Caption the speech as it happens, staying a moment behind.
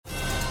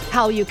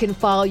how you can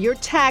file your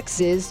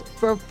taxes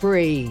for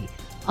free.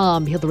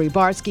 I'm Hillary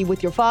Barsky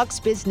with your Fox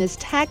Business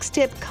Tax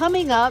Tip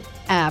coming up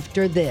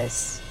after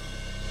this.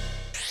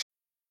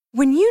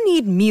 When you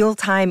need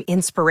mealtime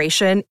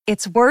inspiration,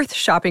 it's worth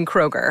shopping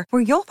Kroger,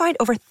 where you'll find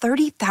over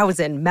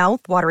 30,000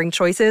 mouth-watering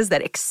choices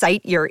that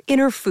excite your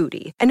inner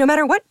foodie. And no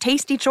matter what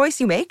tasty choice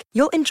you make,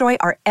 you'll enjoy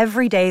our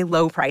everyday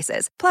low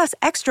prices, plus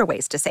extra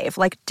ways to save,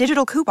 like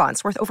digital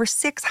coupons worth over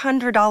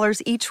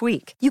 $600 each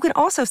week. You can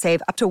also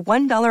save up to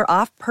 $1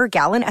 off per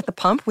gallon at the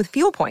pump with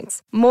fuel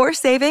points. More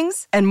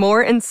savings and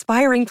more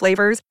inspiring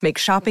flavors make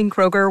shopping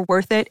Kroger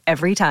worth it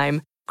every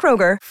time.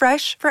 Kroger,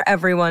 fresh for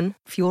everyone.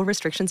 Fuel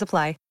restrictions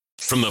apply.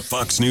 From the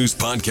Fox News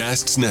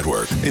Podcasts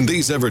Network. In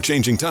these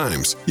ever-changing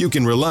times, you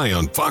can rely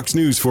on Fox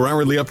News for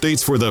hourly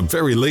updates for the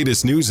very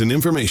latest news and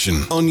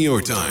information on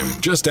your time.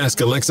 Just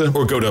ask Alexa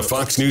or go to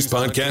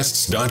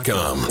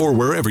foxnewspodcasts.com or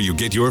wherever you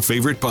get your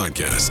favorite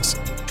podcasts.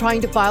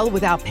 Trying to file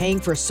without paying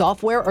for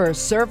software or a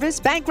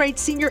service? Bankrate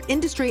senior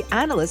industry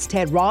analyst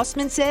Ted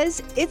Rossman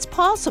says it's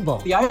possible.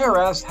 The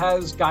IRS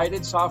has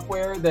guided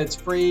software that's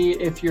free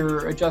if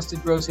your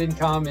adjusted gross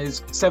income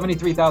is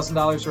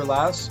 $73,000 or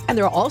less. And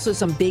there are also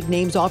some big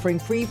names offering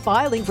free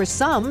filing for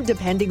some,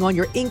 depending on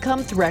your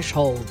income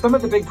threshold. Some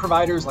of the big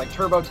providers like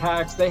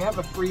TurboTax, they have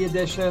a free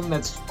edition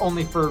that's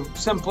only for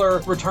simpler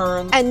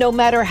returns. And no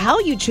matter how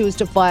you choose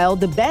to file,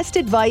 the best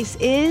advice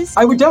is...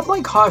 I would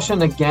definitely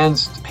caution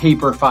against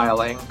paper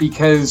filing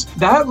because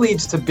that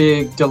leads to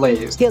big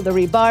delays.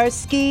 Hillary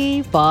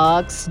Barsky,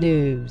 Fox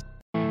News.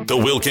 The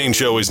Will Cain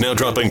Show is now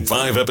dropping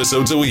 5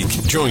 episodes a week.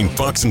 Join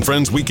Fox &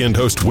 Friends weekend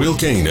host Will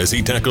Cain as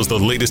he tackles the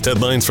latest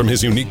headlines from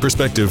his unique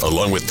perspective,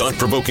 along with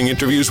thought-provoking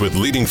interviews with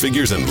leading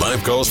figures and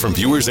live calls from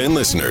viewers and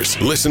listeners.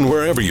 Listen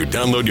wherever you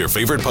download your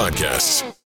favorite podcasts.